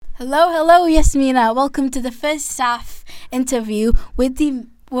Hello, Yasmina. Welcome to the first staff interview with the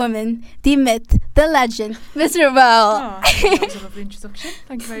woman, the myth, the legend, Ms Revell. That was a lovely introduction.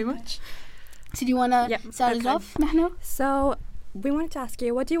 Thank you very much. So do you want to start it off, Mahno? So we wanted to ask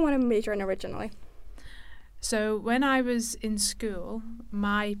you, what do you want to major in originally? So when I was in school,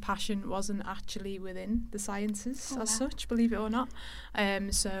 my passion wasn't actually within the sciences as such, believe it or not.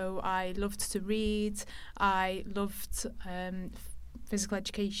 So I loved to read. I loved physical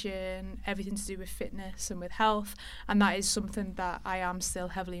education, everything to do with fitness and with health, and that is something that I am still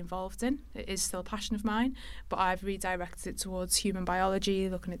heavily involved in. It is still a passion of mine, but I've redirected it towards human biology,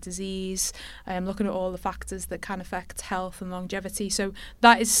 looking at disease, looking at all the factors that can affect health and longevity. So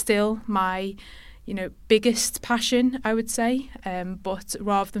that is still my biggest passion, I would say, but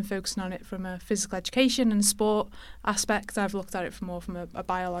rather than focusing on it from a physical education and sport aspect, I've looked at it from a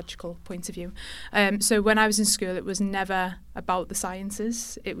biological point of view. So when I was in school, it was never about the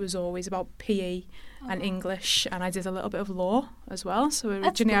sciences. It was always about PE and English, and I did a little bit of law as well. So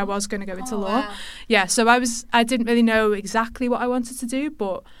originally I was going to go into law. Wow. Yeah, so I didn't really know exactly what I wanted to do,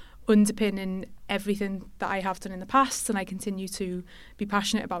 but underpinning everything that I have done in the past and I continue to be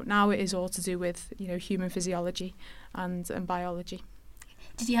passionate about now, it is all to do with human physiology and biology.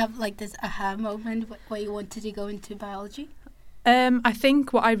 Did you have this aha moment where you wanted to go into biology? I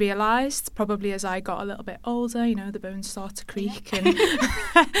think what I realised probably as I got a little bit older, the bones start to creak, and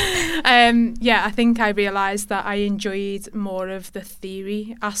I think I realised that I enjoyed more of the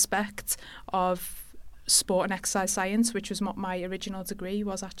theory aspect of sport and exercise science, which was what my original degree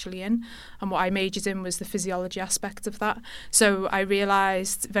was actually in, and what I majored in was the physiology aspect of that. So I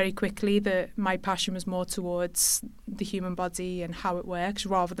realised very quickly that my passion was more towards the human body and how it works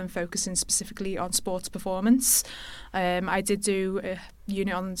rather than focusing specifically on sports performance. I did do a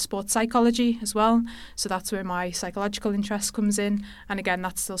unit on sports psychology as well, so that's where my psychological interest comes in, and again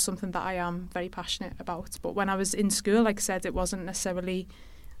that's still something that I am very passionate about. But when I was in school, like I said, it wasn't necessarily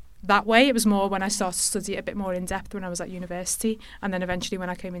that way. It was more when I started to study it a bit more in depth when I was at university, and then eventually when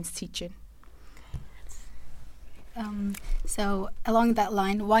I came into teaching. So along that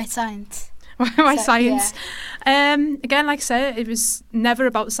line, why science? Why science? Yeah. Again, like I said, it was never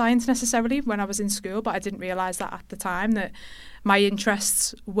about science necessarily when I was in school, but I didn't realise that at the time, that my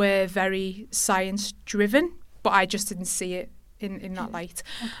interests were very science driven, but I just didn't see it in that light.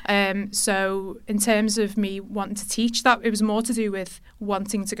 Okay. So in terms of me wanting to teach, that it was more to do with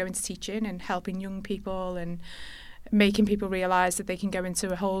wanting to go into teaching and helping young people and making people realise that they can go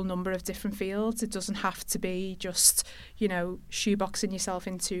into a whole number of different fields. It doesn't have to be just, shoeboxing yourself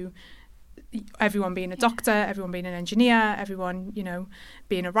into everyone being a doctor, everyone being an engineer, everyone,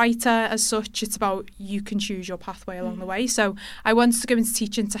 being a writer as such. It's about you can choose your pathway along the way. So I wanted to go into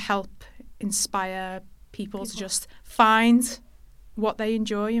teaching to help inspire people to just find what they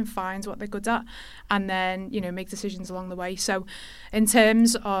enjoy and find what they're good at, and then make decisions along the way. So in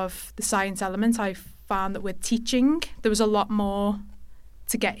terms of the science element, I found that with teaching there was a lot more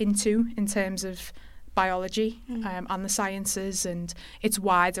to get into in terms of biology and the sciences and its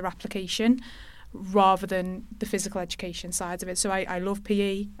wider application rather than the physical education side of it. So I love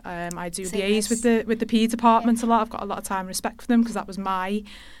PE. I do liaise with the PE department a lot. I've got a lot of time and respect for them because that was my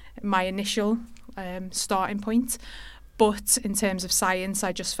initial starting point. But in terms of science,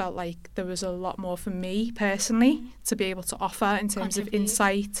 I just felt like there was a lot more for me personally to be able to offer in terms of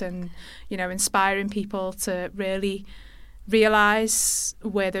insight and, inspiring people to really realise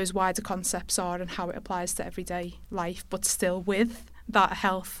where those wider concepts are and how it applies to everyday life, but still with that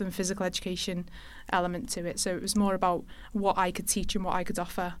health and physical education element to it. So it was more about what I could teach and what I could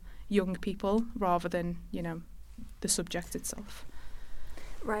offer young people rather than, the subject itself.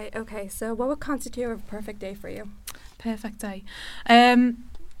 Right, okay. So what would constitute a perfect day for you? Perfect day.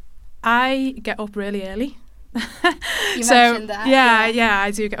 I get up really early. You mentioned that. Yeah,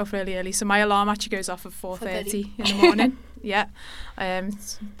 I do get up really early. So my alarm actually goes off at 4:30 in the morning. Yeah.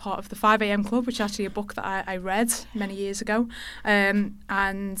 It's part of the 5 a.m. club, which is actually a book that I read many years ago. And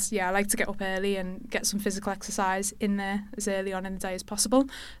I like to get up early and get some physical exercise in there as early on in the day as possible.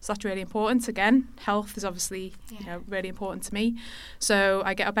 So that's really important. Again, health is obviously really important to me. So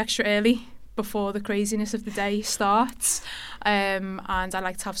I get up extra early before the craziness of the day starts, and I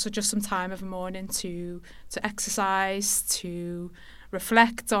like to have just some time of a morning to exercise, to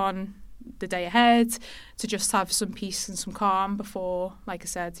reflect on the day ahead, to just have some peace and some calm before, like I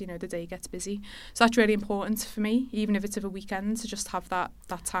said, the day gets busy. So that's really important for me, even if it's of a weekend, to just have that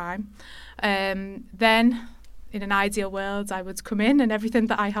time. Then in an ideal world, I would come in and everything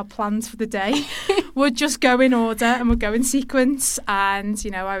that I had planned for the day would just go in order and would go in sequence, and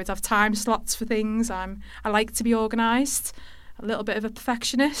I would have time slots for things. I like to be organised. a little bit of a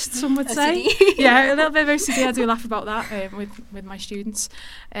perfectionist, some would OCD. say. Yeah, a little bit of OCD. I do laugh about that with my students.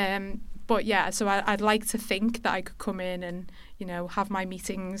 But yeah, so I'd like to think that I could come in and, you know, have my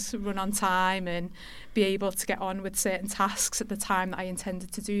meetings run on time and be able to get on with certain tasks at the time that I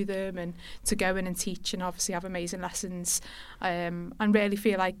intended to do them, and to go in and teach and obviously have amazing lessons, and really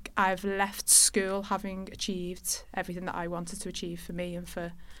feel like I've left school having achieved everything that I wanted to achieve for me and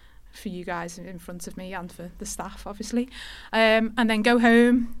for you guys in front of me and for the staff, obviously. And then go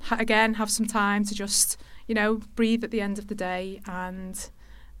home, again, have some time to just, you know, breathe at the end of the day, and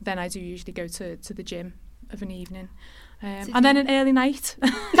then I do usually go to the gym of an evening. And then an early night.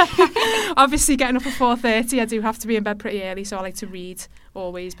 Obviously, getting up at 4:30, I do have to be in bed pretty early, so I like to read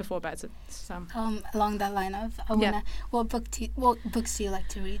always before bed. So. Along that line of, what books do you like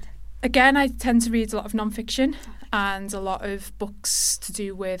to read? Again, I tend to read a lot of non-fiction and a lot of books to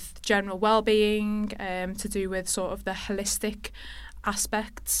do with general well-being, to do with sort of the holistic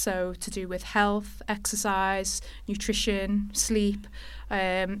aspects, so to do with health, exercise, nutrition, sleep,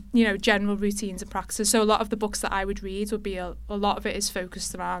 you know, general routines and practices. So a lot of the books that I would read would be a lot of it is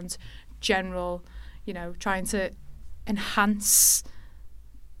focused around general, you know, trying to enhance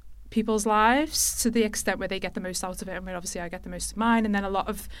people's lives to the extent where they get the most out of it, and where obviously I get the most of mine. And then a lot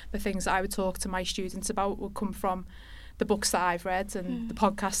of the things that I would talk to my students about will come from the books that I've read and the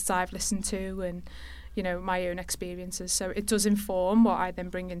podcasts I've listened to, and, you know, my own experiences. So it does inform what I then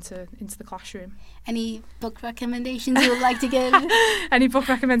bring into the classroom. Any book recommendations you would like to give? Any book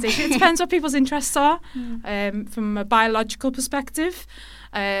recommendations? It depends what people's interests are. From a biological perspective,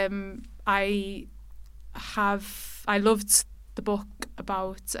 I loved the book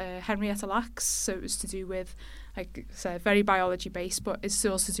about Henrietta Lacks. So it was to do with, like I said, very biology based, but it's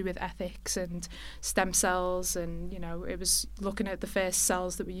also to do with ethics and stem cells, and, you know, it was looking at the first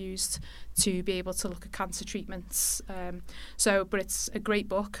cells that were used to be able to look at cancer treatments. But it's a great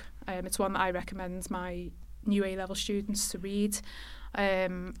book. It's one that I recommend my new A-level students to read.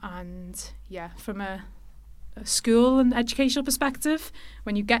 And yeah, from a school and educational perspective,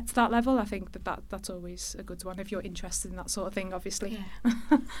 when you get to that level, I think that's always a good one if you're interested in that sort of thing, obviously.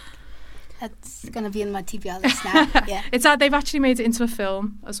 Yeah. That's going to be in my TBR list now. Yeah. They've actually made it into a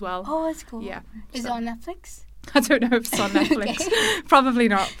film as well. Oh, that's cool. Yeah. Is it on Netflix? I don't know if it's on Netflix. Okay. Probably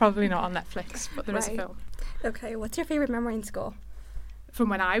not on Netflix, but there is a film. Okay, what's your favourite memory in school? From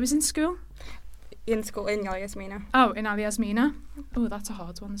when I was in school? In school, in Al Yasmina. Oh, in Al Yasmina? Oh, that's a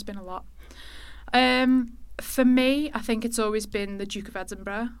hard one. There's been a lot. For me, I think it's always been the Duke of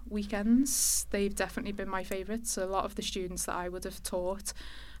Edinburgh weekends. They've definitely been my favourites. A lot of the students that I would have taught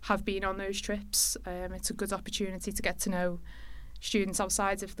have been on those trips. It's a good opportunity to get to know students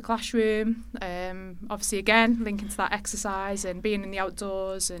outside of the classroom. Obviously, again, linking to that exercise and being in the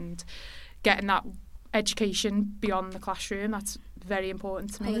outdoors and getting that education beyond the classroom. That's very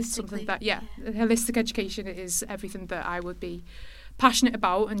important to me. It's something that, holistic education is everything that I would be passionate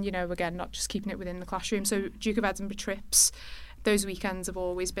about, and, you know, again, not just keeping it within the classroom. So Duke of Edinburgh trips, those weekends have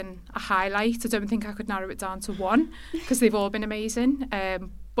always been a highlight. I don't think I could narrow it down to one because they've all been amazing,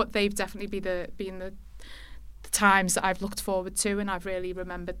 but they've definitely been the times that I've looked forward to and I've really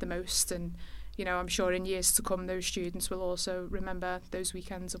remembered the most. And, you know, I'm sure in years to come those students will also remember those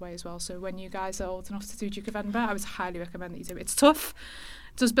weekends away as well. So when you guys are old enough to do Duke of Edinburgh, I would highly recommend that you do it. It's tough,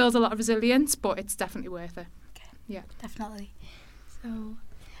 it does build a lot of resilience, but it's definitely worth it. Okay. Yeah, definitely. So,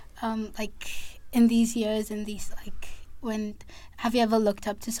 like, in these years, have you ever looked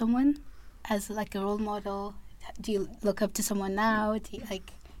up to someone as, like, a role model? Do you look up to someone now? Do you,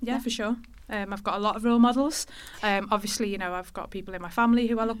 like... Yeah, for sure. I've got a lot of role models. Obviously, you know, I've got people in my family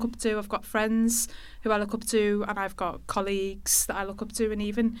who I look up to. I've got friends who I look up to, and I've got colleagues that I look up to, and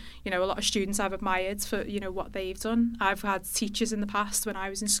even, you know, a lot of students I've admired for, you know, what they've done. I've had teachers in the past when I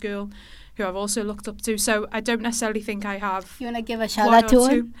was in school who I've also looked up to. So I don't necessarily think I have. You want to give a shout out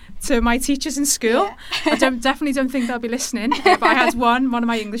to my teachers in school? Yeah. I definitely don't think they'll be listening. But I had one of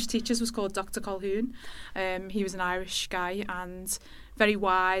my English teachers was called Dr. Colhoun. He was an Irish guy and very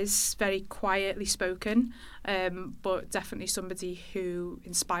wise, very quietly spoken, but definitely somebody who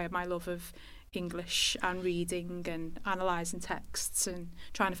inspired my love of English and reading and analysing texts and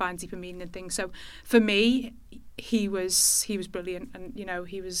trying to find deeper meaning in things. So for me, he was brilliant, and, you know,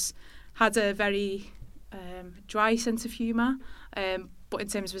 had a very dry sense of humour, but in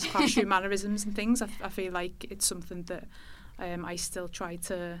terms of his classroom mannerisms and things, I feel like it's something that I still try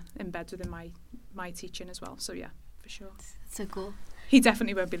to embed within my teaching as well. So yeah, for sure. So cool. He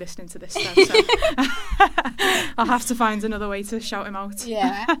definitely won't be listening to this though, so I'll have to find another way to shout him out.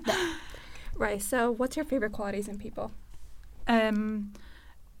 Yeah. Right, so what's your favourite qualities in people?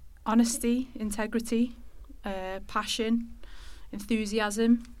 Honesty, integrity, passion,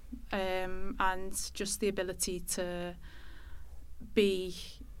 enthusiasm, and just the ability to be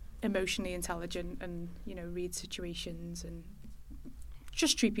emotionally intelligent and, you know, read situations and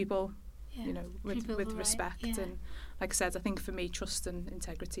just treat people, you know, with respect. Right, And like I said, I think for me, trust and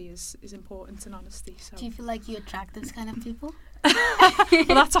integrity is important, and honesty. So. Do you feel like you attract those kind of people? Well,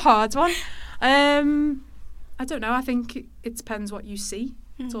 that's a hard one. I don't know. I think it depends what you see.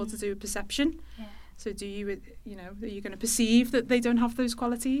 It's all to do with perception. Yeah. So do you, you know, are you going to perceive that they don't have those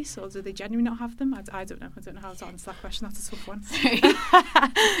qualities, or do they genuinely not have them? I don't know. I don't know how to answer that question. That's a tough one.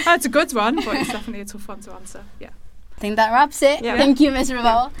 That's a good one, but it's definitely a tough one to answer. Yeah. I think that wraps it. Yeah. Thank you, Ms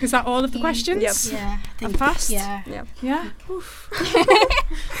Revell. Is that all of the questions? Yep. Yeah. I'm fast? Yeah. Yeah. Yeah? Oof.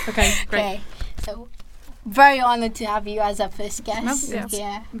 Okay, great. Okay. So, very honoured to have you as our first guest. No,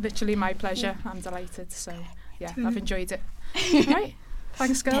 Yeah. Literally my pleasure. I'm delighted. So, yeah, I've enjoyed it. All right.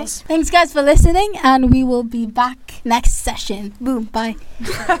 Thanks, girls. Okay. Thanks, guys, for listening, and we will be back next session. Boom. Bye.